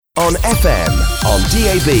On FM, on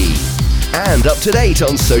DAB, and up to date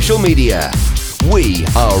on social media. We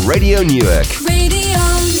are Radio Newark. Radio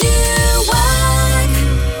Newark.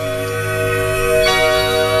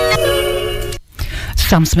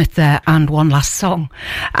 Sam Smith there, and one last song.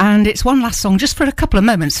 And it's one last song just for a couple of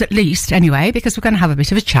moments at least, anyway, because we're going to have a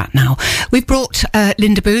bit of a chat now. We've brought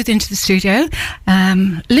Linda Booth into the studio.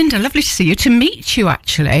 Linda, lovely to see you, to meet you,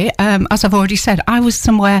 actually. As I've already said, I was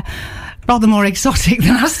somewhere rather more exotic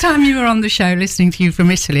than last time you were on the show, listening to you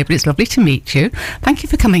from Italy, but it's lovely to meet you. Thank you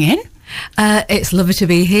for coming in. It's lovely to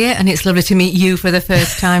be here, and it's lovely to meet you for the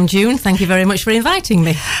first time, June. Thank you very much for inviting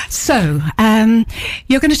me. So,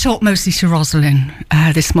 you're going to talk mostly to Rosalind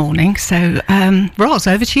this morning. So, Ros,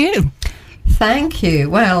 over to you. Thank you.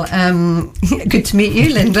 Well, good to meet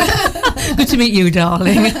you, Linda. Good to meet you,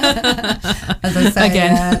 darling. As I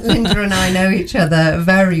say, Linda and I know each other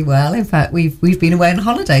very well. In fact, we've been away on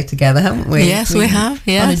holiday together, haven't we? Yes, we have.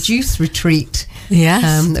 Yes. On a juice retreat.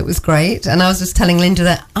 Yes. That was great. And I was just telling Linda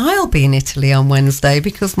that I'll be in Italy on Wednesday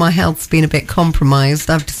because my health's been a bit compromised.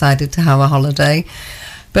 I've decided to have a holiday.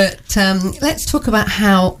 But let's talk about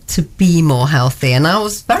how to be more healthy. And I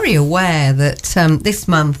was very aware that this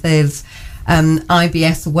month is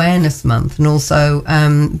IBS Awareness Month and also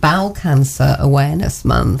Bowel Cancer Awareness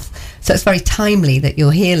Month. So it's very timely that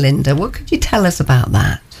you're here, Linda. What could you tell us about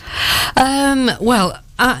that?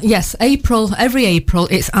 Yes, every April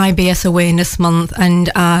it's IBS Awareness Month and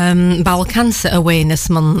Bowel Cancer Awareness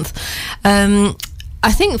Month.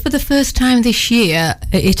 I think for the first time this year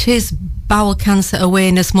it is Bowel Cancer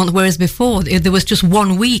Awareness Month, whereas before there was just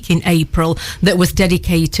 1 week in April that was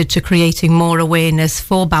dedicated to creating more awareness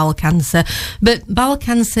for bowel cancer. But bowel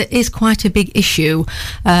cancer is quite a big issue.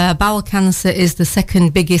 Bowel cancer is the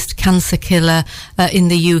second biggest cancer killer in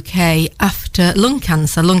the UK after lung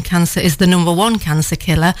cancer. Lung cancer is the number one cancer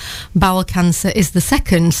killer. Bowel cancer is the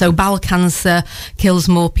second. So bowel cancer kills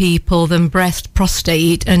more people than breast,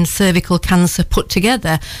 prostate and cervical cancer put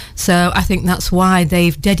together. So I think that's why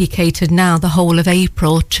they've dedicated now the whole of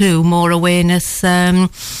April to more awareness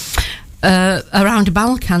around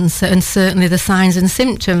bowel cancer and certainly the signs and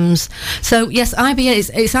symptoms. So yes,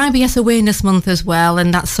 it's IBS Awareness Month as well,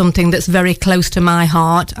 and that's something that's very close to my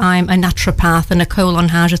heart. I'm a naturopath and a colon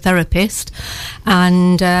hydrotherapist,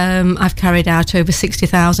 and I've carried out over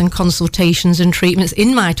 60,000 consultations and treatments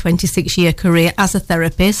in my 26-year career as a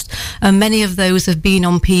therapist, and many of those have been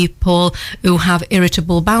on people who have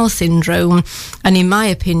irritable bowel syndrome, and in my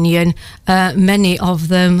opinion many of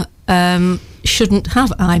them shouldn't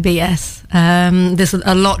have IBS. There's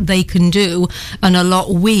a lot they can do, and a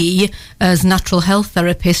lot we as natural health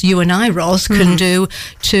therapists, you and I, Ros, can do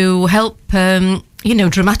to help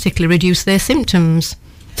dramatically reduce their symptoms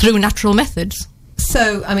through natural methods.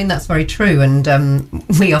 So, I mean, that's very true, and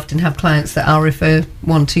we often have clients that I'll refer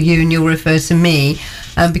one to you and you'll refer to me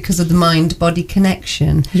because of the mind-body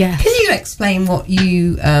connection. Yes. Can you explain what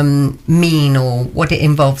you mean or what it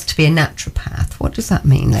involves to be a naturopath? What does that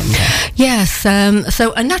mean, Linda? Yes,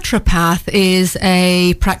 so a naturopath is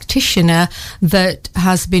a practitioner that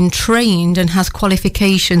has been trained and has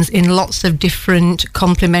qualifications in lots of different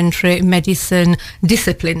complementary medicine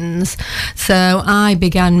disciplines. So I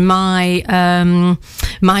began my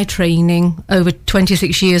training over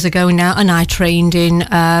 26 years ago now, and I trained in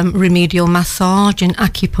remedial massage and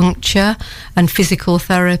acupuncture and physical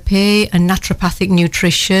therapy and naturopathic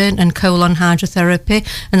nutrition and colon hydrotherapy,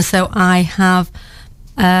 and so I have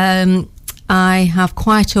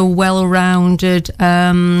quite a well-rounded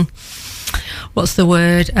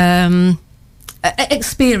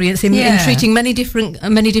experience in treating many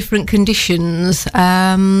different conditions,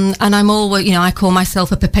 and I'm always, I call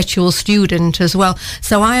myself a perpetual student as well.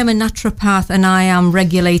 So I am a naturopath, and I am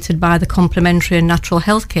regulated by the Complementary and Natural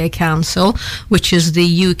Healthcare Council, which is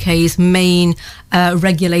the UK's main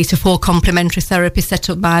regulator for complementary therapy, set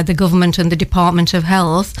up by the government and the Department of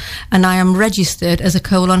Health, and I am registered as a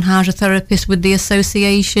colon hydrotherapist with the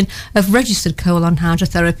Association of Registered Colon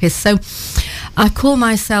Hydrotherapists. So I call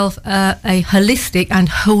myself a holistic and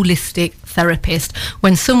holistic therapist.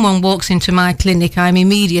 When someone walks into my clinic, I'm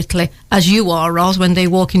immediately, as you are, Ros, when they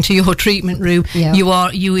walk into your treatment room,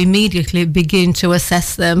 you immediately begin to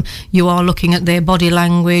assess them. You are looking at their body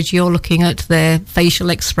language, you're looking at their facial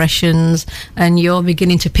expressions, and you're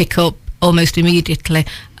beginning to pick up almost immediately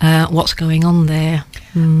what's going on there.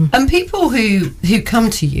 And people who come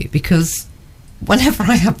to you, because whenever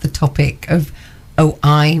I have the topic of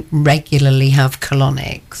I regularly have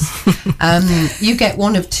colonics, you get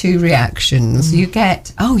one of two reactions. You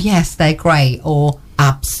get, oh yes, they're great, or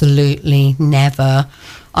absolutely never.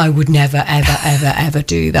 I would never, ever, ever, ever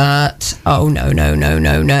do that. Oh, no.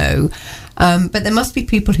 But there must be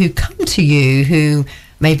people who come to you who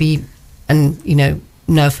maybe, and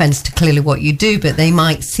no offence to clearly what you do, but they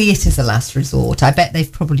might see it as a last resort. I bet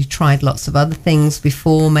they've probably tried lots of other things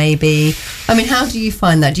before, maybe. I mean, how do you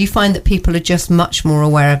find that? Do you find that people are just much more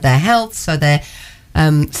aware of their health, so they're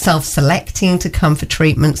self-selecting to come for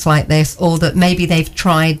treatments like this, or that maybe they've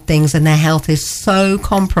tried things and their health is so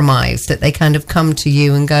compromised that they kind of come to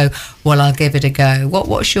you and go, well, I'll give it a go?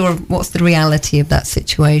 What's the reality of that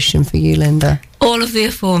situation for you, Linda? All of the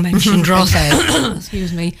aforementioned, Ross.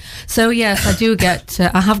 Excuse me. So yes, I do get.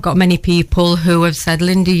 I have got many people who have said,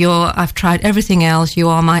 "Linda, I've tried everything else. You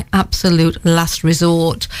are my absolute last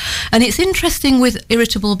resort." And it's interesting with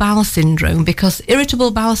irritable bowel syndrome, because irritable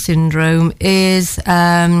bowel syndrome is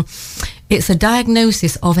it's a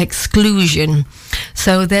diagnosis of exclusion.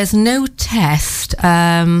 So there's no test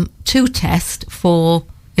to test for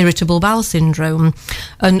irritable bowel syndrome,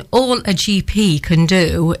 and all a GP can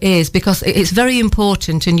do is, because it's very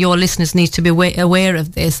important, and your listeners need to be aware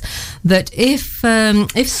of this, that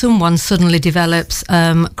if someone suddenly develops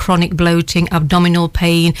chronic bloating, abdominal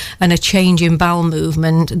pain, and a change in bowel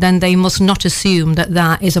movement, then they must not assume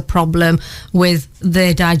that is a problem with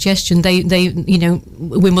their digestion.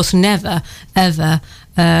 We must never ever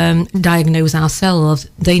diagnose ourselves.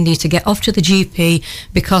 They need to get off to the GP,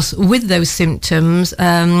 because with those symptoms,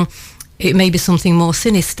 it may be something more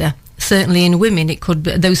sinister. Certainly in women, it could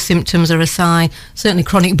be, those symptoms are a sign, certainly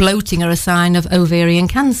chronic bloating are a sign of ovarian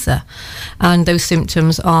cancer, and those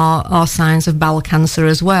symptoms are signs of bowel cancer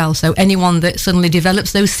as well. So anyone that suddenly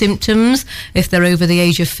develops those symptoms, if they're over the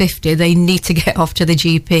age of 50, they need to get off to the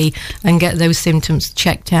GP and get those symptoms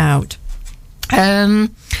checked out.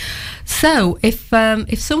 So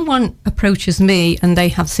if someone approaches me and they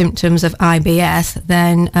have symptoms of IBS,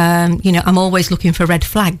 then I'm always looking for red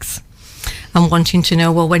flags. I'm wanting to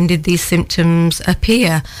know, well, when did these symptoms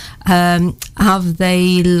appear? Have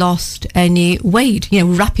they lost any weight?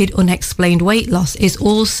 Rapid unexplained weight loss is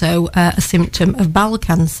also a symptom of bowel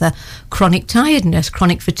cancer. Chronic tiredness,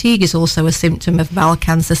 chronic fatigue is also a symptom of bowel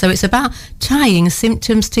cancer. So it's about tying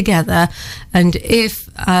symptoms together, and if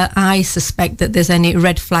I suspect that there's any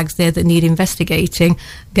red flags there that need investigating,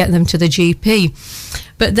 get them to the GP.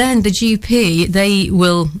 But then the GP, they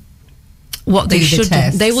will...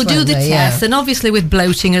 They will do the test, and obviously with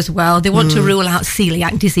bloating as well, they want to rule out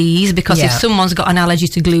celiac disease, because if someone's got an allergy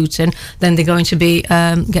to gluten, then they're going to be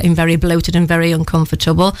getting very bloated and very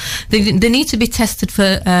uncomfortable. They need to be tested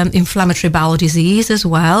for inflammatory bowel disease as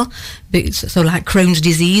well, so like Crohn's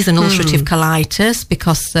disease and ulcerative colitis,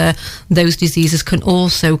 because those diseases can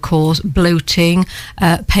also cause bloating,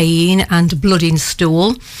 pain and blood in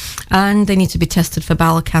stool, and they need to be tested for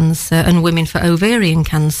bowel cancer, and women for ovarian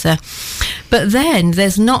cancer. But then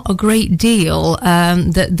there's not a great deal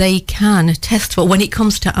that they can test for when it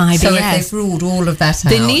comes to IBS. So if they've ruled all of that out,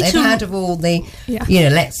 they've had all the,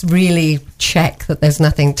 let's really check that there's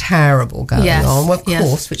nothing terrible going on. Well, of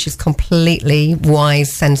course, which is completely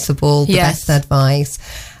wise, sensible, the best advice.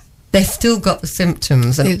 They've still got the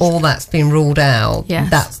symptoms, and all that's been ruled out.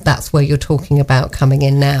 Yes. That's where you're talking about coming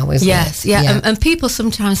in now, isn't it? Yes, yeah. And people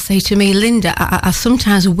sometimes say to me, Linda, I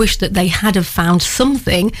sometimes wish that they had have found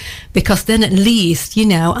something, because then at least,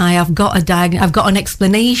 I've got an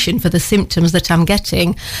explanation for the symptoms that I'm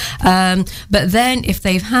getting. But then if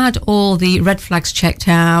they've had all the red flags checked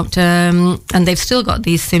out, and they've still got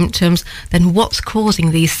these symptoms, then what's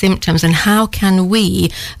causing these symptoms, and how can we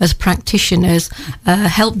as practitioners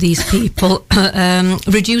help these people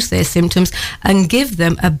reduce their symptoms and give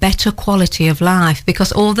them a better quality of life?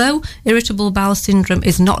 Because although irritable bowel syndrome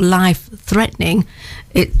is not life-threatening,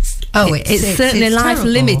 it's certainly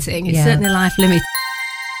life-limiting. It's certainly life-limiting.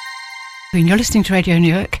 You're listening to Radio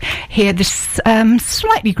New York here this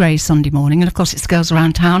slightly grey Sunday morning, and of course it's Girls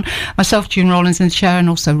Around Town. Myself, June Rollins, in the chair, and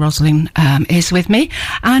also Rosalind is with me,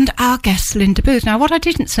 and our guest Linda Booth. Now, what I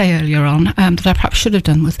didn't say earlier on that I perhaps should have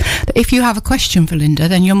done was that if you have a question for Linda,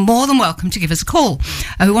 then you're more than welcome to give us a call.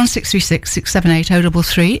 01636 678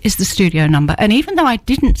 033 is the studio number, and even though I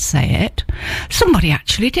didn't say it, somebody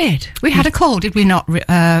actually did. We had a call, did we not,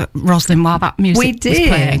 Rosalind, while that music was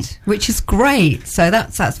playing? We did, which is great. So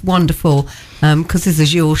that's wonderful. Because this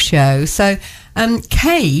is your show. So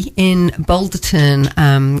Kay in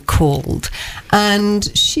Boulderton called,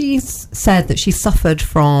 And she's said that she suffered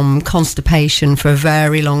from constipation for a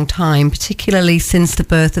very long time, particularly since the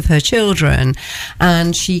birth of her children.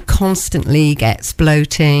 And she constantly gets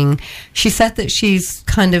bloating. She said that she's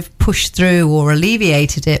kind of pushed through or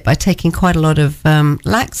alleviated it by taking quite a lot of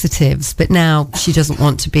laxatives, but now she doesn't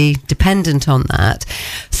want to be dependent on that.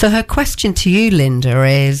 So her question to you, Linda,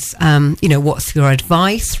 is, what's your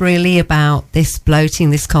advice really about this bloating,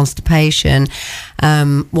 this constipation?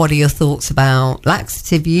 What are your thoughts about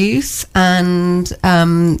laxative use? And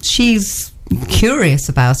she's curious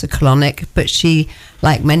about a colonic, but she,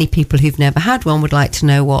 like many people who've never had one, would like to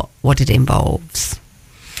know what it involves.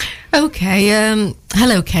 Okay,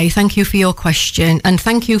 hello Kay, thank you for your question, and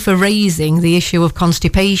thank you for raising the issue of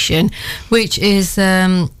constipation, which is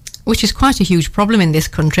quite a huge problem in this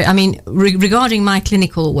country. I mean, regarding my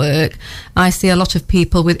clinical work, I see a lot of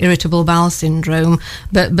people with irritable bowel syndrome,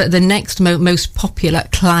 but the next most popular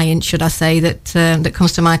client, should I say, that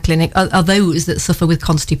comes to my clinic are those that suffer with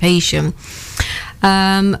constipation.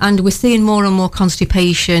 And we're seeing more and more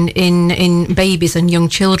constipation in babies and young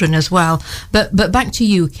children as well. But back to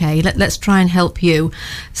you, Kay. Let's try and help you.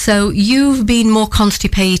 So you've been more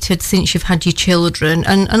constipated since you've had your children,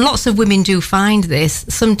 and lots of women do find this.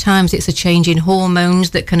 Sometimes it's a change in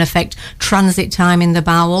hormones that can affect transit time in the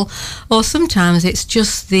bowel, or sometimes it's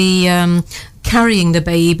just the carrying the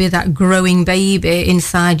baby, that growing baby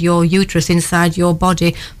inside your uterus, inside your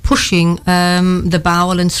body, pushing the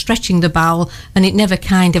bowel and stretching the bowel, and it never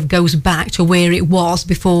kind of goes back to where it was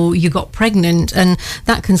before you got pregnant, and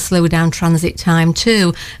that can slow down transit time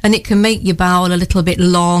too, and it can make your bowel a little bit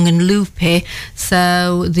long and loopy,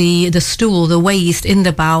 so the stool, the waste in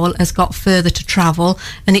the bowel has got further to travel,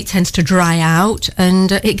 and it tends to dry out,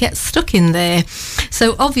 and it gets stuck in there.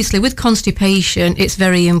 So obviously with constipation, it's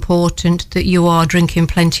very important that you are drinking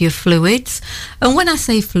plenty of fluids. And when I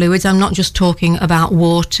say fluids, I'm not just talking about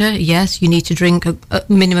water. Yes, you need to drink a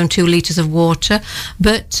minimum 2 litres of water,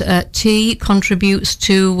 but tea contributes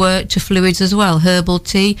to fluids as well, herbal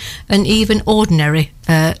tea and even ordinary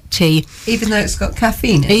tea. Even though it's got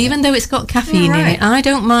caffeine in it? Even though it's got caffeine in it. I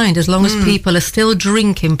don't mind as long as people are still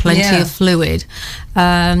drinking plenty of fluid.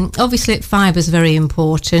 Obviously, fibre is very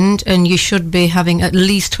important, and you should be having at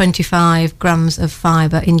least 25 grams of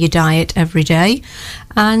fibre in your diet every day.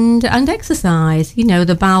 And exercise. You know,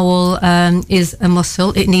 the bowel is a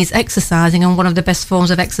muscle. It needs exercising, and one of the best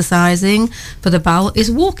forms of exercising for the bowel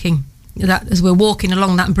is walking. That as we're walking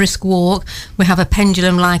along that brisk walk, we have a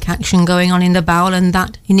pendulum-like action going on in the bowel, and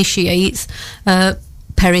that initiates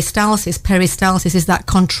peristalsis. Peristalsis is that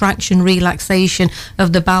contraction, relaxation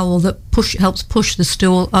of the bowel that helps push the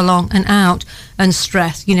stool along and out. And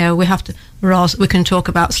stress, you know, we can talk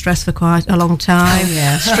about stress for quite a long time. Oh,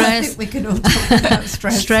 yeah. Stress. I think we can all talk about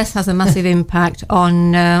stress. Stress has a massive impact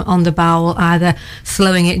on the bowel, either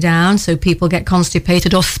slowing it down so people get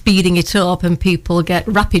constipated, or speeding it up and people get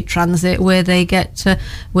rapid transit where they get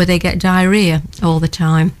diarrhea all the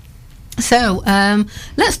time. So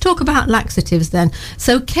let's talk about laxatives then.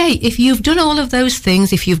 So Kay, if you've done all of those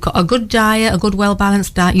things, if you've got a good diet, a good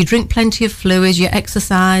well-balanced diet, you drink plenty of fluids, you're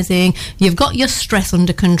exercising, you've got your stress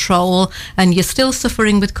under control, and you're still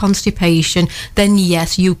suffering with constipation, then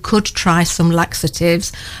yes, you could try some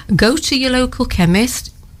laxatives. Go to your local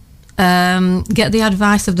chemist, get the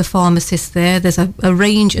advice of the pharmacist there. There's a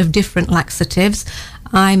range of different laxatives.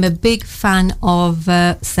 I'm a big fan of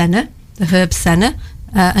senna, the herb senna.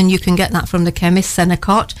 And you can get that from the chemist,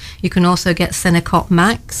 Senocot. You can also get Senocot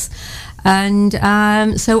Max. And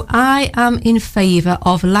so I am in favour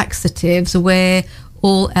of laxatives where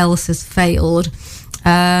all else has failed.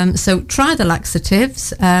 So try the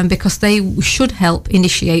laxatives because they should help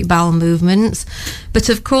initiate bowel movements. But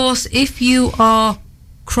of course, if you are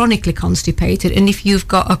chronically constipated, and if you've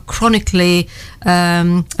got a chronic lazy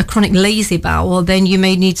bowel, then you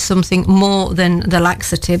may need something more than the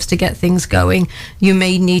laxatives to get things going. You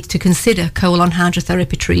may need to consider colon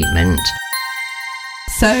hydrotherapy treatment.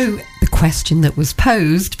 So the question that was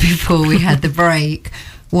posed before we had the break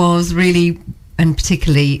was really, and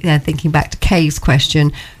particularly thinking back to Kay's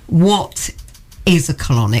question, what is a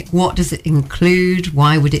colonic? What does it include?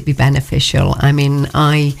 Why would it be beneficial? I mean,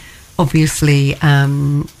 I obviously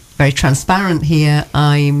very transparent here.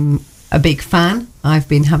 I'm a big fan. I've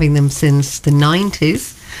been having them since the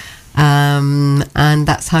 90s, and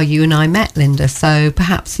that's how you and I met, Linda. So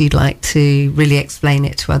perhaps you'd like to really explain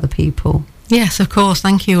it to other people. Yes, of course.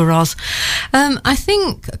 Thank you, Ros. I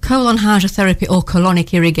think colon hydrotherapy or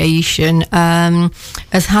colonic irrigation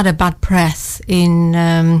has had a bad press in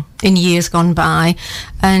years gone by,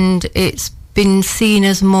 and it's been seen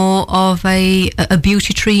as more of a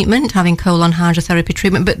beauty treatment, having colon hydrotherapy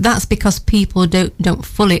treatment, but that's because people don't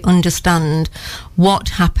fully understand what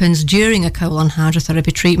happens during a colon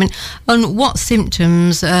hydrotherapy treatment and what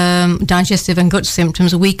symptoms, digestive and gut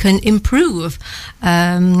symptoms, we can improve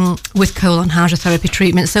with colon hydrotherapy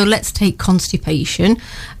treatment. So let's take constipation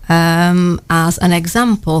as an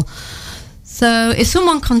example. So if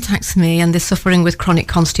someone contacts me and they're suffering with chronic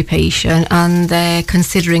constipation and they're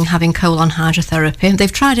considering having colon hydrotherapy,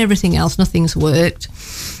 they've tried everything else, nothing's worked.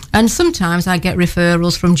 And sometimes I get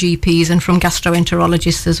referrals from GPs and from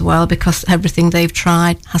gastroenterologists as well, because everything they've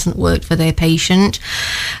tried hasn't worked for their patient.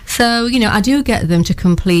 So, I do get them to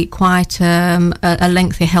complete quite a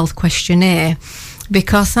lengthy health questionnaire,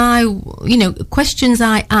 because questions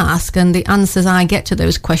I ask and the answers I get to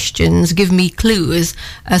those questions give me clues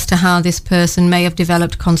as to how this person may have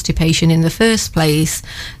developed constipation in the first place.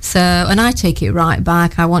 So, and I take it right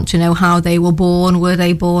back. I want to know how they were born. Were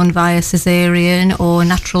they born via cesarean or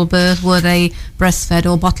natural birth? Were they breastfed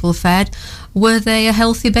or bottle fed? Were they a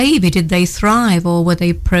healthy baby? Did they thrive, or were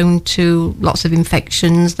they prone to lots of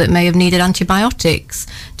infections that may have needed antibiotics?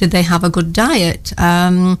 Did they have a good diet?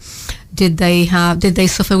 Did they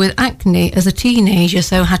suffer with acne as a teenager,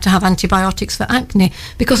 so had to have antibiotics for acne?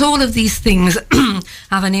 Because all of these things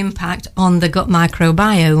have an impact on the gut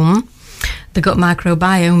microbiome. The gut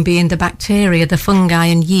microbiome being the bacteria, the fungi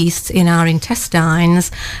and yeasts in our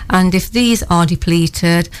intestines. And if these are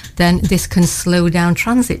depleted, then this can slow down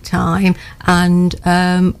transit time and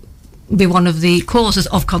be one of the causes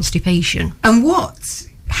of constipation. And what,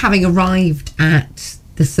 having arrived at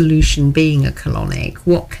the solution being a colonic,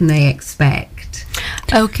 what can they expect?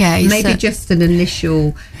 Okay, maybe just an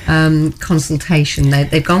initial consultation.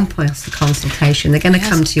 They've gone past the consultation. They're going to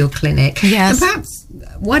come to your clinic. Yes. And perhaps,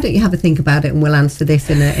 why don't you have a think about it, and we'll answer this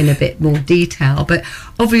in a bit more detail. But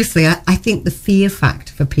obviously, I think the fear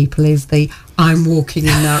factor for people is I'm walking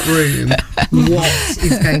in that room. What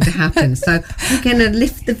is going to happen? So we're going to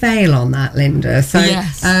lift the veil on that, Linda. So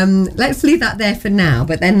yes. Let's leave that there for now,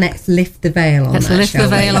 but then let's lift the veil on let's that. Let's lift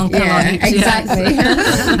the veil on colonics. Yeah,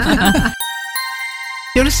 exactly.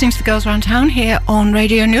 You're listening to the Girls Around Town here on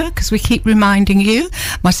Radio Newark, as we keep reminding you.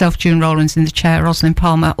 Myself, June Rowlands, in the chair, Rosalind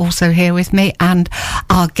Palmer also here with me, and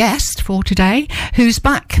our guest for today, who's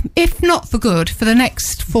back, if not for good, for the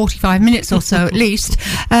next 45 minutes or so at least,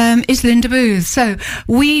 is Linda Booth. So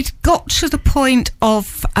we'd got to the point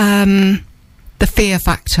of the fear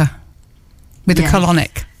factor with the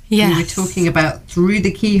colonic. Yes. We were talking about through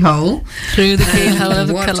the keyhole of the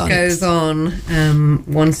colonics. What goes on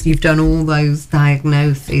once you've done all those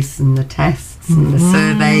diagnoses and the tests and the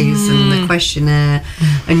surveys and the questionnaire,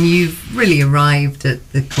 and you've really arrived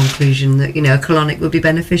at the conclusion that, a colonic would be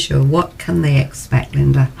beneficial. What can they expect,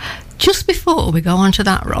 Linda? Just before we go on to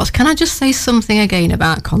that, Ros, can I just say something again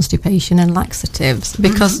about constipation and laxatives?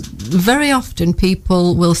 Because very often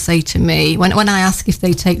people will say to me, when I ask if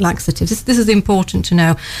they take laxatives, this is important to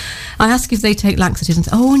know, I ask if they take laxatives and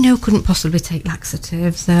say, oh no, couldn't possibly take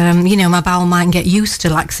laxatives. My bowel might get used to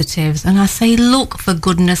laxatives. And I say, look, for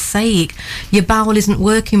goodness sake, your bowel isn't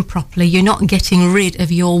working properly. You're not getting rid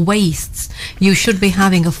of your wastes. You should be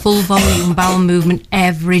having a full volume bowel movement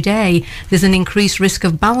every day. There's an increased risk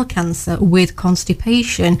of bowel cancer with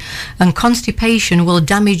constipation, and constipation will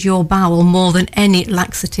damage your bowel more than any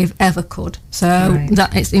laxative ever could. So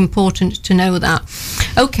that it's important to know that.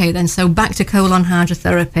 Okay, then, so back to colon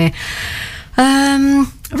hydrotherapy.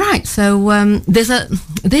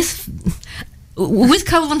 With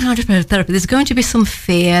colon hydrotherapy, there's going to be some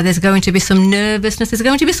fear, there's going to be some nervousness, there's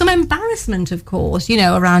going to be some embarrassment, of course,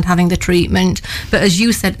 around having the treatment. But as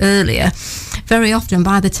you said earlier, very often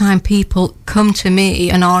by the time people come to me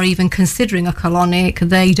and are even considering a colonic,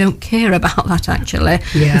 they don't care about that, actually.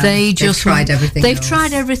 Yeah, they've tried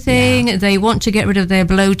everything. Yeah. They want to get rid of their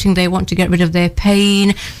bloating, they want to get rid of their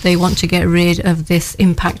pain, they want to get rid of this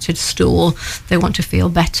impacted stool, they want to feel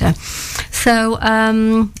better. So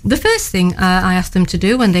the first thing I ask them to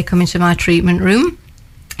do when they come into my treatment room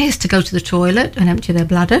is to go to the toilet and empty their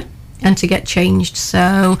bladder and to get changed.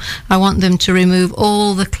 So I want them to remove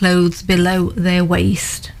all the clothes below their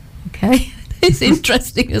waist. Okay? It's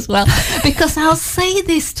interesting as well, because I'll say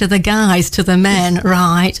this to the guys, to the men,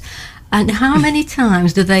 right? And how many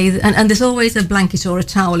times do they? And there's always a blanket or a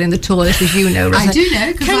towel in the toilet, as you know, Rosa. I do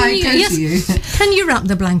know, because I go to you. Can you wrap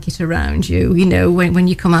the blanket around you, when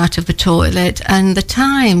you come out of the toilet? And the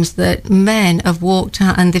times that men have walked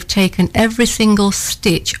out and they've taken every single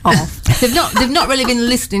stitch off. they've not really been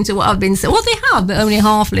listening to what I've been saying. Well, they have, but only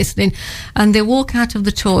half listening. And they walk out of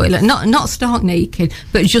the toilet, not stark naked,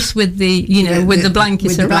 but just with the with the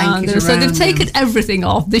blankets around them. So they've taken everything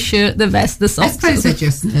off: the shirt, the vest, the socks. I suppose they're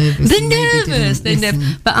just nervous. They're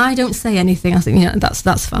nervous. But I don't say anything. I think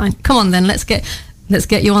that's fine. Come on then, let's get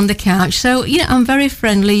you on the couch. So I'm very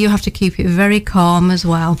friendly. You have to keep it very calm as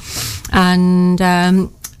well. And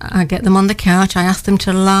I get them on the couch. I ask them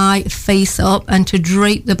to lie face up and to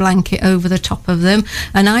drape the blanket over the top of them.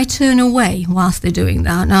 And I turn away whilst they're doing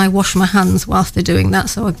that. And I wash my hands whilst they're doing that.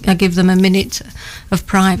 So I give them a minute of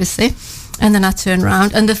privacy. And then I turn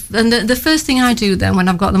around. And the first thing I do then when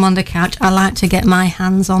I've got them on the couch, I like to get my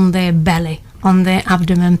hands on their belly, on their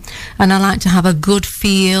abdomen. And I like to have a good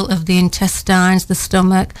feel of the intestines, the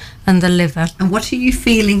stomach and the liver. And what are you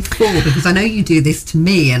feeling for? Because I know you do this to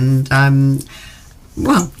me, and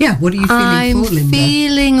what are you feeling for, Linda? I'm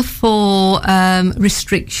feeling for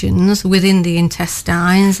restrictions within the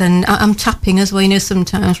intestines, and I'm tapping as well.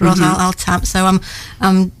 Sometimes, Ross, I'll tap. So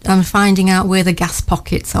I'm finding out where the gas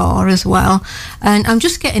pockets are as well, and I'm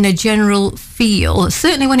just getting a general feel.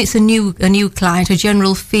 Certainly, when it's a new client, a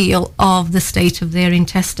general feel of the state of their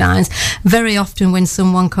intestines. Very often, when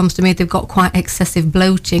someone comes to me, they've got quite excessive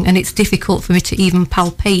bloating, and it's difficult for me to even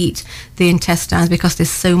palpate the intestines because there's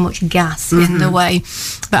so much gas in the way.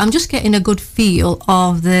 But I'm just getting a good feel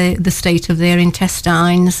of the state of their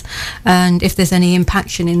intestines, and if there's any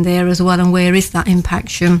impaction in there as well, and where is that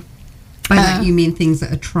impaction. By that you mean things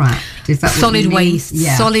that are trapped? Is that solid what you mean? waste,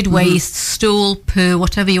 solid waste, stool, poo,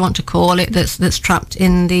 whatever you want to call it, that's trapped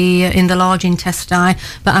in the large intestine.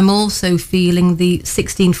 But I'm also feeling the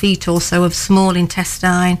 16 feet or so of small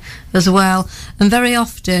intestine as well. And very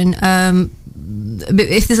often,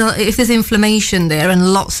 if there's inflammation there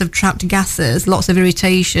and lots of trapped gases, lots of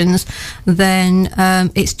irritations, then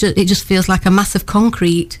it just feels like a mass of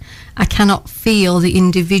concrete. I cannot feel the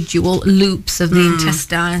individual loops of the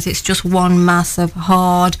intestines. It's just one mass of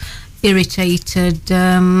hard, irritated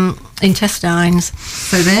intestines.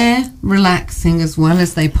 So they're relaxing as well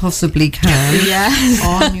as they possibly can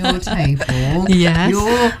on your table. Yes.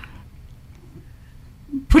 You're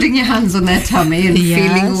putting your hands on their tummy and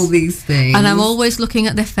feeling all these things. And I'm always looking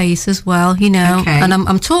at their face as well, Okay. And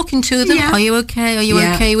I'm talking to them. Yeah. Are you okay? Are you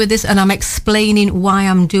okay with this? And I'm explaining why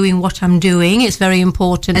I'm doing what I'm doing. It's very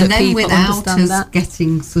important that people understand that. And then without us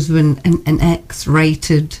getting sort of an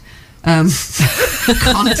X-rated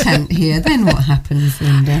content here, then what happens,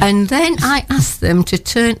 Linda? And then I ask them to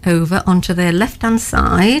turn over onto their left-hand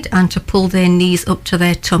side and to pull their knees up to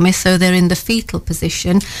their tummy so they're in the fetal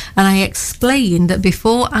position. And I explain that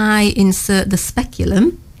before I insert the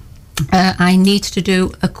speculum, I need to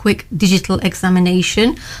do a quick digital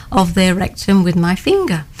examination of their rectum with my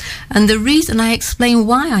finger. And the reason I explain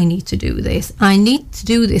why I need to do this, I need to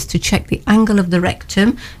do this to check the angle of the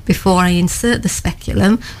rectum before I insert the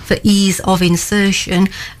speculum for ease of insertion.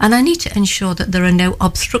 And I need to ensure that there are no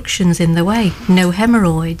obstructions in the way, no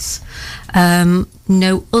hemorrhoids,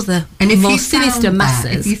 no other more sinister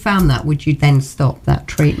masses. If you found that, would you then stop that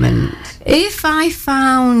treatment? If I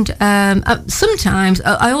found, sometimes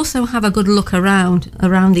I also have a good look around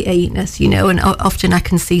the anus, and often I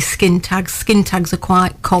can see skin tags. Skin tags are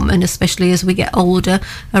quite common, especially as we get older,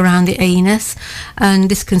 around the anus, and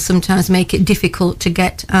this can sometimes make it difficult to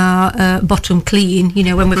get our bottom clean,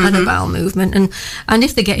 when we've had a bowel movement. And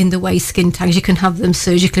if they get in the way, skin tags, you can have them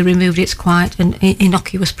surgically removed. It's quite an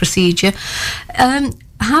innocuous procedure.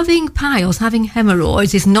 Having piles, having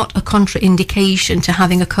hemorrhoids is not a contraindication to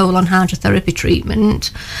having a colon hydrotherapy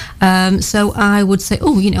treatment. So I would say,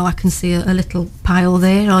 I can see a little pile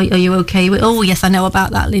there. Are you okay with? Oh, yes, I know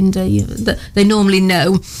about that, Linda. They normally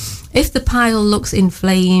know. If the pile looks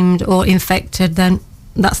inflamed or infected, then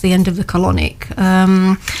that's the end of the colonic.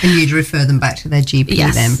 And you'd refer them back to their GP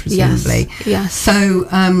then, presumably. Yes. So,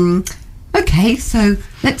 okay, so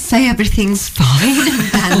let's say everything's fine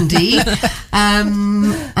and dandy.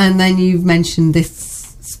 And then you've mentioned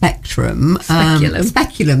this speculum,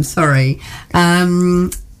 sorry.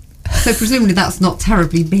 So presumably that's not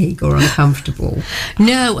terribly big or uncomfortable.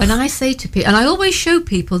 No, and I say to people, and I always show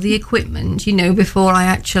people the equipment, before I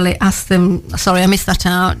actually ask them. Sorry, I missed that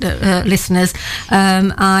out, listeners.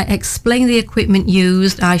 I explain the equipment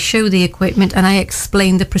used, I show the equipment, and I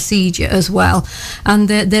explain the procedure as well. And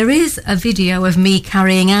there is a video of me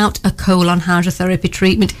carrying out a colon hydrotherapy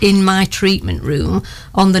treatment in my treatment room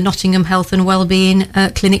on the Nottingham Health and Wellbeing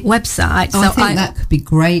Clinic website. So I think that could be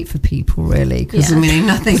great for people, really, because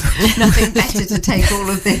nothing better to take all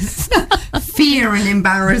of this fear and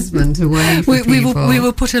embarrassment away from people. We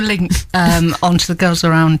will put a link onto the Girls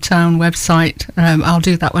Around Town website. I'll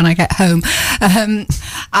do that when I get home.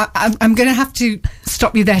 I'm going to have to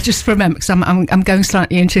stop you there just for a moment, because I'm going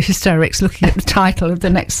slightly into hysterics looking at the title of the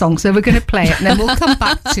next song. So we're going to play it and then we'll come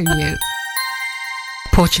back to you.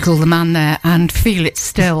 Portugal the Man there, and Feel It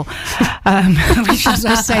Still, which, as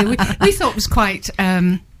I say, we thought was quite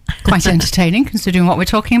entertaining considering what we're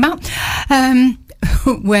talking about.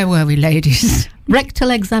 Where were we, ladies? Rectal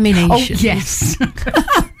examination. Oh, yes.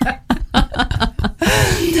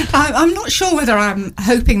 I'm not sure whether I'm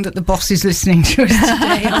hoping that the boss is listening to us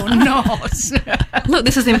today or not. Look,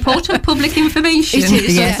 this is important public information. It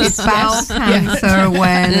is. Yes, it's Bowel Cancer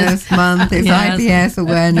Awareness Month. It's IBS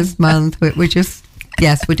Awareness Month. We're just...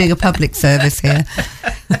 Yes, we're doing a public service here.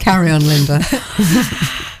 Carry on, Linda.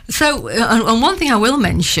 So, and one thing I will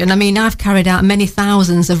mention, I've carried out many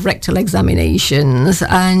thousands of rectal examinations,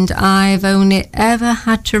 and I've only ever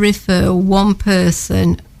had to refer one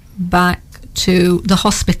person back to the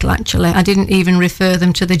hospital, actually. I didn't even refer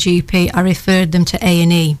them to the GP. I referred them to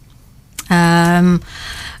A&E.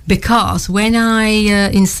 Because when I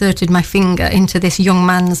inserted my finger into this young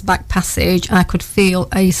man's back passage, I could feel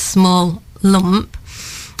a small lump.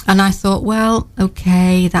 And I thought, well,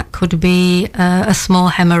 okay, that could be a small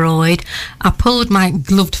hemorrhoid. I pulled my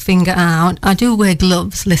gloved finger out. I do wear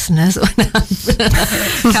gloves, listeners, when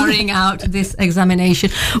I'm carrying out this examination.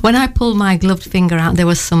 When I pulled my gloved finger out, there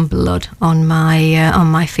was some blood on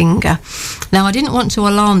my finger. Now, I didn't want to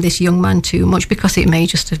alarm this young man too much, because it may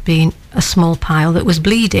just have been a small pile that was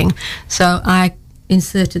bleeding. So I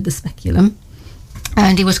inserted the speculum.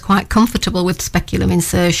 And he was quite comfortable with speculum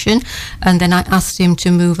insertion. And then I asked him to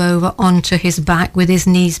move over onto his back with his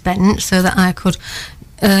knees bent, so that I could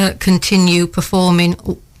continue performing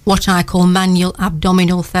what I call manual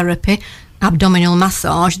abdominal therapy, abdominal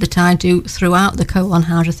massage, that I do throughout the colon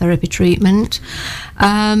hydrotherapy treatment.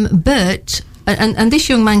 But this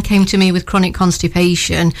young man came to me with chronic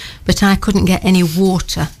constipation, but I couldn't get any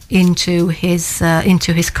water into his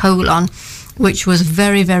colon, which was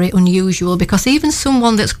very, very unusual, because even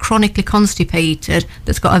someone that's chronically constipated,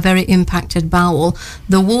 that's got a very impacted bowel,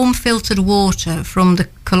 the warm filtered water from the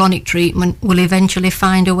colonic treatment will eventually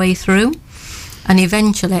find a way through and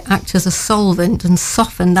eventually act as a solvent and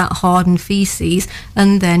soften that hardened feces,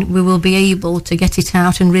 and then we will be able to get it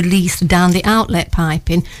out and release down the outlet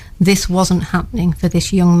piping. This wasn't happening for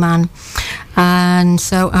this young man. And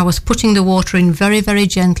so I was putting the water in very, very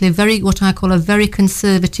gently, what I call a very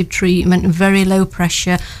conservative treatment, very low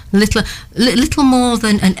pressure, little more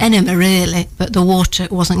than an enema really, but the water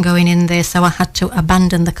wasn't going in there, so I had to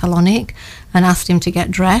abandon the colonic and asked him to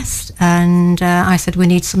get dressed. And I said, we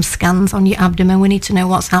need some scans on your abdomen, we need to know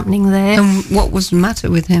what's happening there. And what was the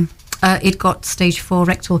matter with him? It got stage 4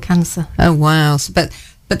 rectal cancer. Oh, wow. So, but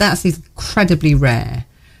that's incredibly rare.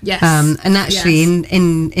 Yes. And actually, yes.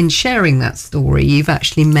 in sharing that story, you've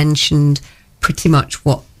actually mentioned pretty much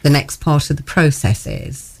what the next part of the process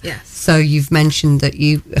is. Yes. So you've mentioned that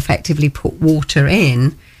you effectively put water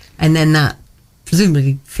in, and then that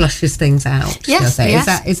presumably flushes things out. Yes.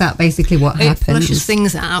 Yes. Is that basically what happens? It flushes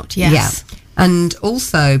things out. Yes. Yeah. And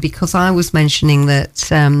also, because I was mentioning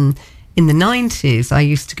that in the 90s, I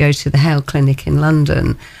used to go to the Hale Clinic in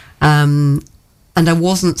London. And I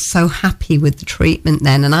wasn't so happy with the treatment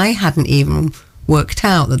then, and I hadn't even worked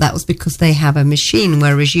out that was because they have a machine,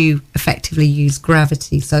 whereas you effectively use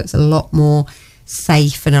gravity, so it's a lot more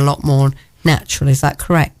safe and a lot more natural. Is that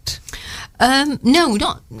correct? No,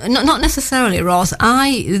 not necessarily, Roz.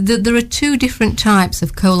 There are two different types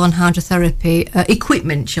of colon hydrotherapy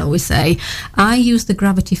equipment, shall we say. I use the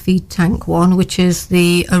gravity feed tank one, which is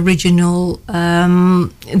the original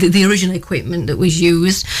the original equipment that was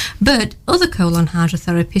used. But other colon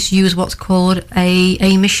hydrotherapists use what's called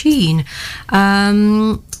a machine.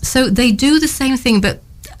 So they do the same thing,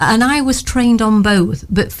 and I was trained on both.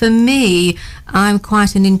 But for me, I'm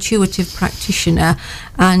quite an intuitive practitioner,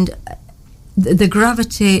 and the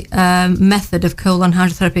gravity method of colon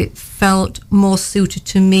hydrotherapy felt more suited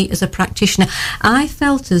to me as a practitioner. I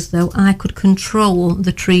felt as though I could control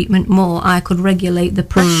the treatment more. I could regulate the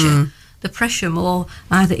pressure the pressure more,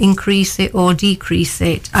 either increase it or decrease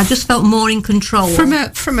it. I just felt more in control. From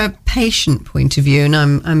a patient point of view, and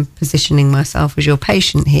I'm positioning myself as your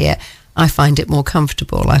patient here, I find it more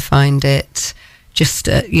comfortable. I find it just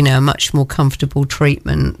a much more comfortable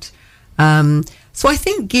treatment. So I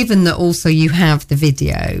think, given that also you have the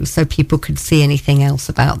video, so people could see anything else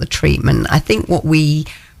about the treatment, I think what we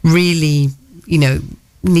really,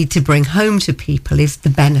 need to bring home to people is the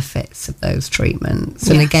benefits of those treatments.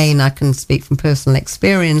 And again, I can speak from personal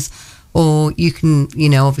experience, or you can,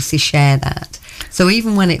 obviously share that. So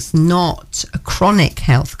even when it's not a chronic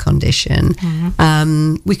health condition,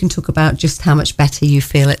 we can talk about just how much better you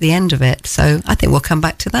feel at the end of it. So I think we'll come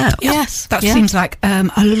back to that. Yes, that seems like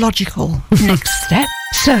a logical next step.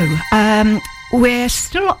 So we're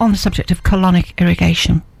still on the subject of colonic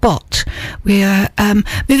irrigation, but we're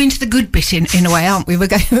moving to the good bit in a way, aren't we? We're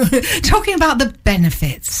talking about the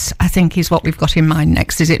benefits, I think, is what we've got in mind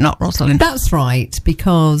next, is it not, Rosalind? That's right,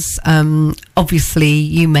 because obviously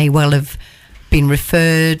you may well have been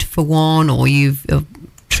referred for one, or you're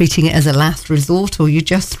treating it as a last resort, or you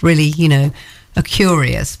just really, are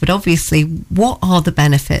curious. But obviously, what are the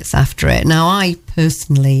benefits after it? Now, I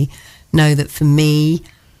personally know that for me,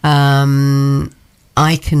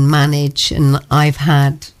 I can manage, and I've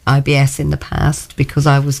had IBS in the past because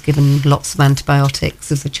I was given lots of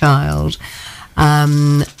antibiotics as a child.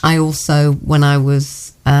 I also, when I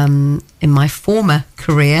was in my former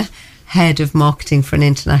career, head of marketing for an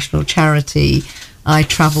international charity, I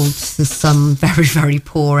travelled to some very, very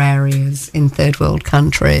poor areas in third world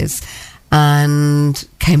countries and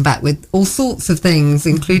came back with all sorts of things,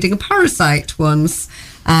 including a parasite once,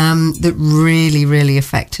 that really, really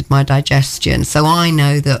affected my digestion. So I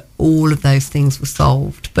know that all of those things were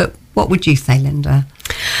solved. But what would you say, Linda?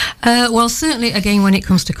 Well, certainly, again, when it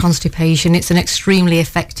comes to constipation, it's an extremely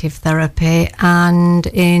effective therapy. And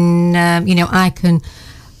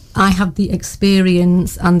I have the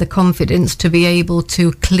experience and the confidence to be able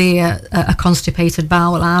to clear a constipated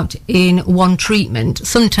bowel out in one treatment.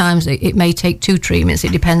 Sometimes it may take 2 treatments.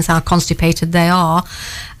 It depends how constipated they are.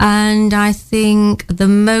 And I think the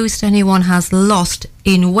most anyone has lost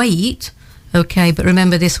in weight, okay, but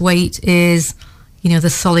remember this weight is, the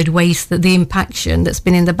solid waste, that the impaction that's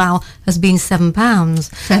been in the bowel has been 7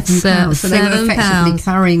 pounds. 7 pounds. So they were effectively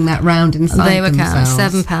carrying that round inside They were themselves.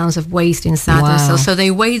 7 pounds of waste inside themselves. So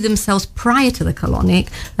they weighed themselves prior to the colonic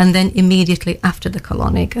and then immediately after the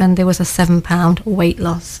colonic, and there was a 7 pound weight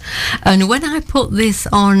loss. And when I put this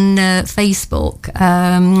on Facebook,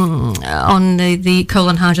 on the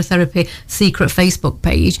colon hydrotherapy secret Facebook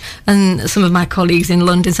page, and some of my colleagues in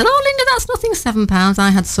London said, "Oh, Linda, that's nothing, 7 pounds."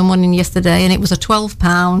 I had someone in yesterday and it was a 12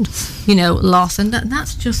 pound, loss, and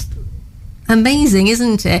that's just amazing,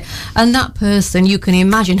 isn't it? And that person, you can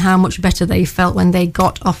imagine how much better they felt when they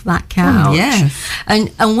got off that couch. Oh, yes. And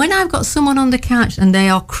when I've got someone on the couch and they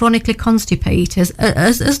are chronically constipated,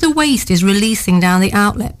 as the waste is releasing down the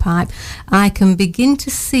outlet pipe, I can begin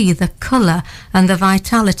to see the colour and the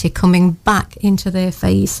vitality coming back into their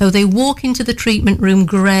face. So they walk into the treatment room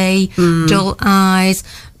grey, dull eyes.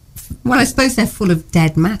 Well, I suppose they're full of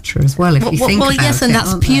dead matter as well, if you think about it. Well, yes, and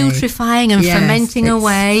that's putrefying and fermenting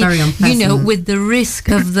away, very unpleasant. with the risk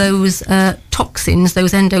of those toxins,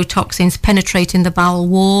 those endotoxins penetrating the bowel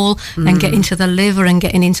wall and getting to the liver and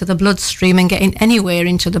getting into the bloodstream and getting anywhere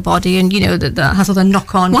into the body, and, that has other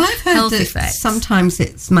knock-on I've heard health that effects. Sometimes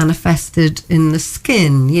it's manifested in the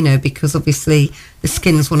skin, because obviously the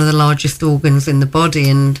skin is one of the largest organs in the body,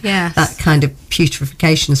 and that kind of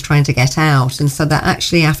putrefaction is trying to get out, and so that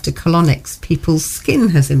actually after colonics people's skin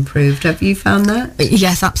has improved. Have you found that?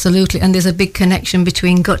 Yes, absolutely. And there's a big connection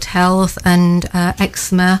between gut health and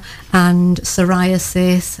eczema and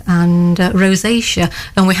psoriasis and rosacea.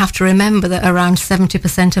 And we have to remember that around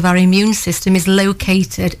 70% of our immune system is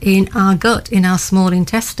located in our gut, in our small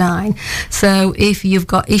intestine. So if you've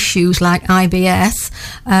got issues like IBS,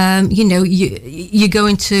 you're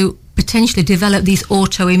going to potentially develop these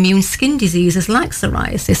autoimmune skin diseases like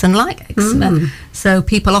psoriasis and like eczema. So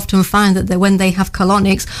people often find that when they have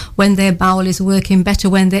colonics, when their bowel is working better,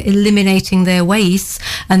 when they're eliminating their wastes,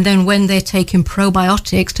 and then when they're taking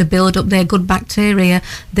probiotics to build up their good bacteria,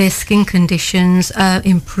 their skin conditions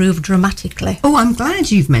improve dramatically. Oh, I'm glad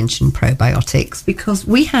you've mentioned probiotics, because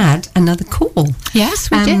we had another call. Yes,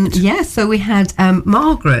 we did. Yeah, so we had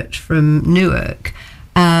Margaret from Newark.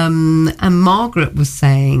 And Margaret was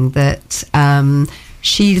saying that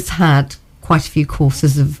she's had quite a few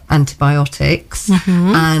courses of antibiotics,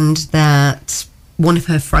 and that one of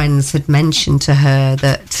her friends had mentioned to her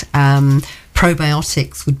that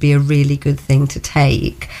probiotics would be a really good thing to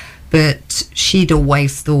take, but she'd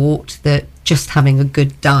always thought that just having a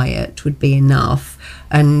good diet would be enough.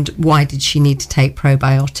 And why did she need to take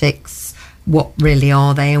probiotics? What really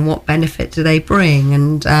are they, and what benefit do they bring?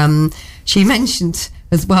 And she mentioned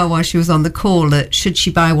as well, while she was on the call, that should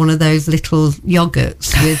she buy one of those little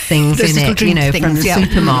yogurts with things in it, from the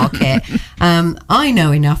supermarket? I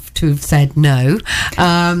know enough to have said no.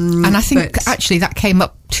 And I think actually that came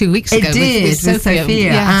up 2 weeks ago. It did, with Sophia.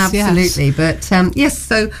 Yes, absolutely. Yes. But yes,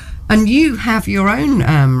 so... And you have your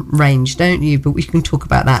own range, don't you? But we can talk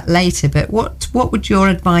about that later. But what would your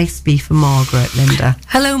advice be for Margaret, Linda?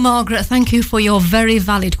 Hello, Margaret. Thank you for your very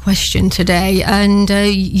valid question today. And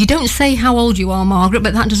you don't say how old you are, Margaret,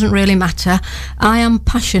 but that doesn't really matter. I am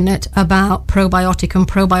passionate about probiotic and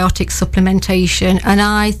probiotic supplementation, and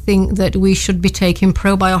I think that we should be taking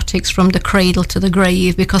probiotics from the cradle to the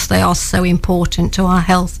grave because they are so important to our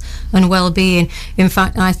health and well-being. In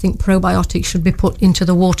fact, I think probiotics should be put into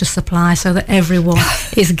the water supply so that everyone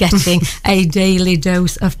is getting a daily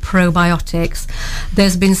dose of probiotics.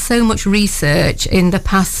 There's been so much research in the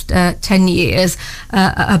past 10 years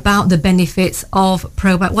about the benefits of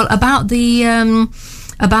probiotics. Well, about the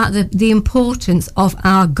importance of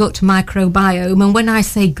our gut microbiome. And when I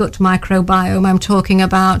say gut microbiome, I'm talking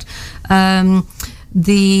about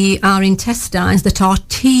our intestines that are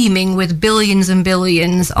teeming with billions and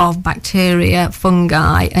billions of bacteria,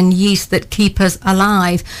 fungi and yeast that keep us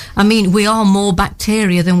alive. I mean, we are more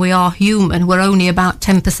bacteria than we are human. We're only about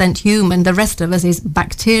 10% human. The rest of us is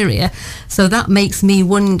bacteria. So that makes me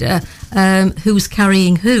wonder who's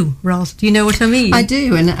carrying who, Ros. Do you know what I mean? I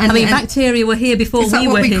do. And bacteria were here before we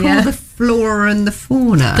were here. Call the flora and the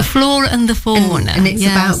fauna? The flora and the fauna. And it's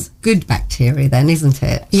about good bacteria then, isn't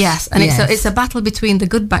it? Yes, and it's a battle between the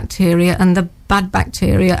good bacteria and the bad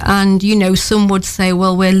bacteria. And, some would say,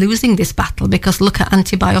 well, we're losing this battle because look at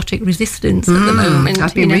antibiotic resistance at the moment.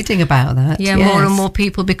 I've been reading about that. Yeah, yes. More and more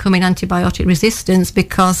people becoming antibiotic resistant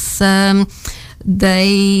because the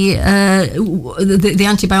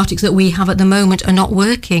antibiotics that we have at the moment are not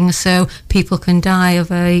working, so people can die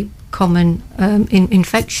of a common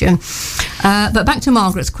infection. But back to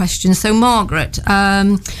Margaret's question. So Margaret,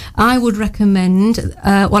 I would recommend,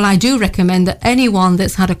 I do recommend that anyone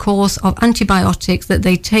that's had a course of antibiotics, that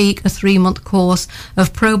they take a 3-month course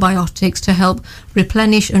of probiotics to help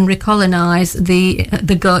replenish and recolonize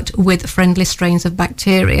the gut with friendly strains of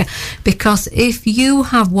bacteria. Because if you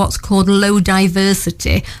have what's called low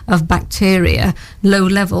diversity of bacteria, low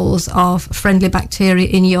levels of friendly bacteria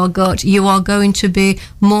in your gut, you are going to be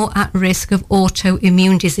more at risk of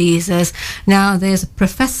autoimmune diseases. Now, there's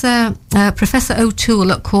Professor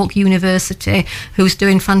O'Toole at Cork University who's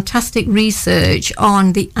doing fantastic research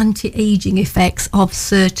on the anti-aging effects of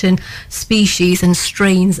certain species and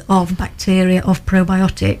strains of bacteria, of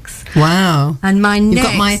probiotics. Wow. And you've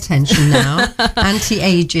got my attention now.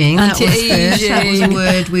 Anti-aging. That was a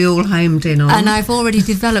word we all homed in on. And I've already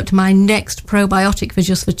developed my next probiotic for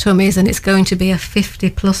Just for Tummies, and it's going to be a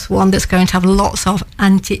 50+ one that's going to have lots of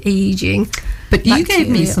anti-aging. But you gave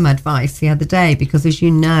me some advice the other day because, as you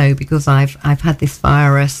know, because I've had this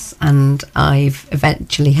virus and I've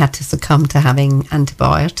eventually had to succumb to having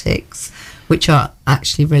antibiotics, which are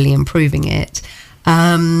actually really improving it.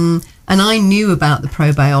 And I knew about the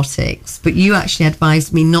probiotics, but you actually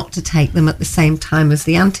advised me not to take them at the same time as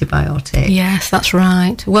the antibiotic. Yes, that's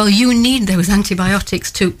right. Well, you need those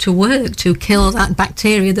antibiotics to work, to kill that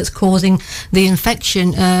bacteria that's causing the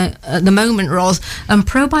infection at the moment, Ros. And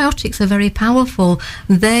probiotics are very powerful.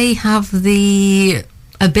 They have the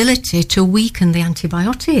ability to weaken the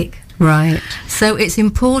antibiotic. Right. So it's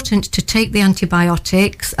important to take the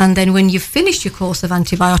antibiotics, and then when you've finished your course of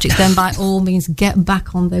antibiotics, then by all means get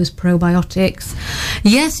back on those probiotics.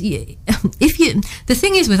 Yes, the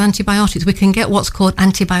thing is with antibiotics, we can get what's called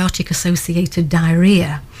antibiotic-associated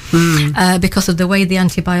diarrhea. Because of the way the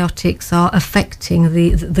antibiotics are affecting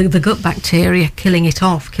the gut bacteria, killing it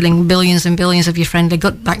off, killing billions and billions of your friendly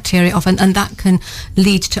gut bacteria off, and that can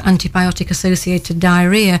lead to antibiotic-associated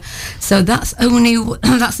diarrhea. So that's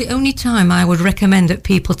the only time I would recommend that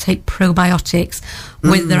people take probiotics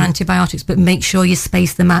with their antibiotics, but make sure you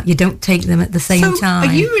space them out. You don't take them at the same time.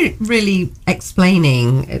 Are you really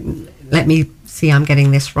explaining? Let me see, I'm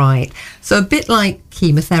getting this right. So a bit like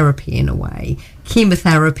chemotherapy in a way.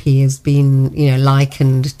 Chemotherapy has been,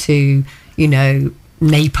 likened to,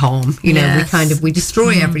 napalm. Yes. We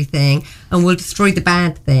destroy everything, and we'll destroy the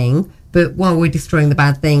bad thing. But while we're destroying the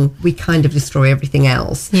bad thing, we kind of destroy everything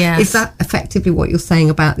else. Yes. Is that effectively what you're saying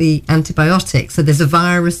about the antibiotics? So there's a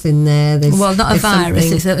virus in there. Not a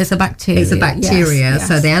virus, it's a bacteria. It's a bacteria. Yes.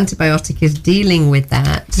 So the antibiotic is dealing with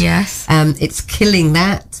that. Yes. It's killing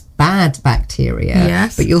that bad bacteria.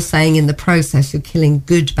 Yes. But you're saying in the process you're killing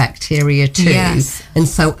good bacteria too. Yes. And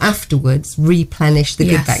so afterwards replenish the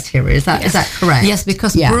good bacteria. Is that correct? Yes,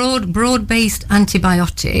 because broad-based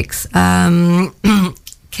antibiotics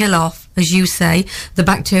kill off, as you say, the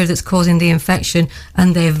bacteria that's causing the infection,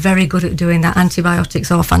 and they're very good at doing that. Antibiotics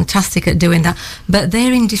are fantastic at doing that, but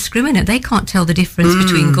they're indiscriminate. They can't tell the difference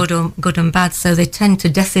between good and bad, so they tend to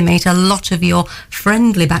decimate a lot of your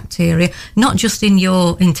friendly bacteria, not just in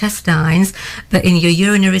your intestines, but in your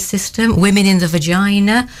urinary system, women in the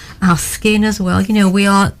vagina, our skin as well. You know, we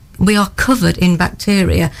are covered in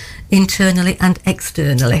bacteria internally and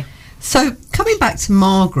externally. So coming back to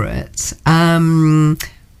Margaret,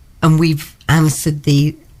 and we've answered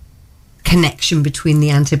the connection between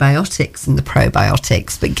the antibiotics and the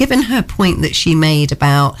probiotics, but given her point that she made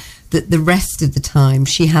about that the rest of the time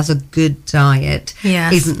she has a good diet,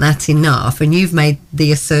 isn't that enough? And you've made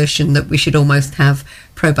the assertion that we should almost have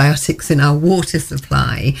probiotics in our water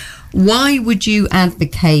supply. Why would you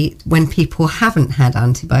advocate when people haven't had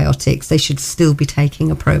antibiotics they should still be taking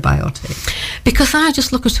a probiotic? Because I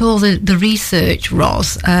just look at all the research,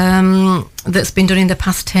 Ros, that's been done in the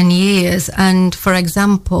past 10 years. And for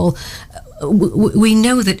example, we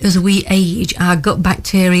know that as we age, our gut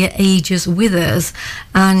bacteria ages with us,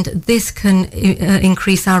 and this can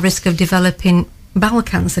increase our risk of developing bowel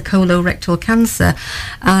cancer, colorectal cancer.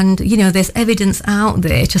 And you know, there's evidence out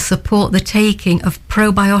there to support the taking of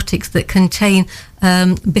probiotics that contain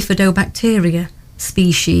bifidobacteria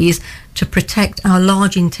species to protect our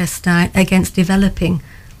large intestine against developing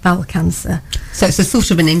bowel cancer. So it's a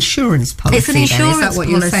sort of an insurance policy. It's an insurance then. Is that what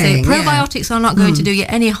policy. You're saying? Probiotics are not going to do you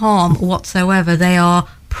any harm whatsoever. They are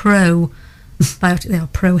pro-biotic. They are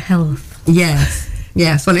pro-health. Yes.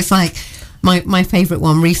 Well, it's like my favourite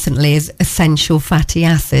one recently is essential fatty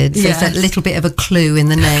acids. There's a little bit of a clue in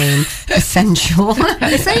the name, essential.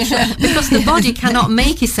 Essential, because the body cannot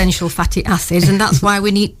make essential fatty acids, and that's why we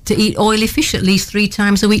need to eat oily fish at least 3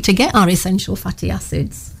 times a week to get our essential fatty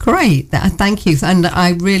acids. Great, thank you. And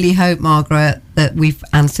I really hope, Margaret, that we've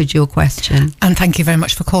answered your question. And thank you very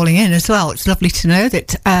much for calling in as well. It's lovely to know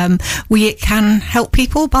that we can help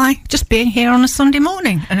people by just being here on a Sunday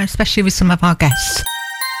morning, and especially with some of our guests.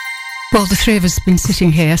 Well, the three of us have been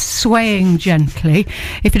sitting here swaying gently.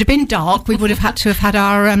 If it had been dark, we would have had to have had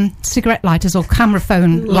our cigarette lighters or camera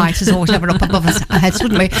phone lighters or whatever up above our heads,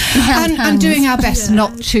 wouldn't we? And doing our best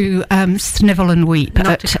not to snivel and weep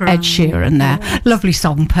at Ed Sheeran there. Lovely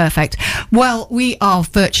song, perfect. Well, we are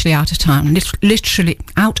virtually out of time, literally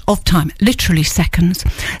out of time, literally seconds.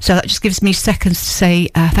 So that just gives me seconds to say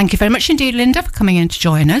thank you very much indeed, Linda, for coming in to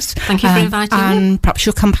join us. Thank you for inviting me. And perhaps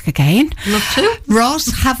you'll come back again. Love to. Ros,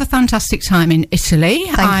 have a fantastic time in Italy.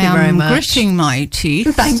 Thank you very much. I am gritting my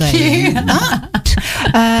teeth. Thank you.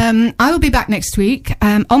 That. I will be back next week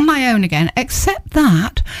on my own again, except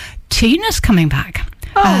that Tina's coming back.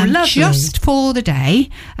 Oh, lovely. Just for the day,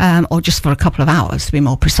 or just for a couple of hours to be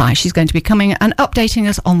more precise. She's going to be coming and updating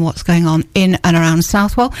us on what's going on in and around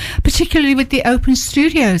Southwell, particularly with the open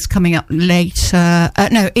studios coming up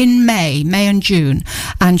in May and June,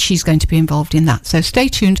 and she's going to be involved in that. So stay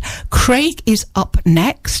tuned. Craig is up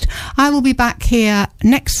next. I will be back here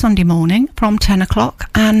next Sunday morning from 10 o'clock,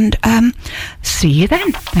 and see you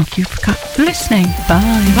then. Thank you for listening.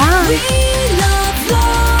 Bye. Bye.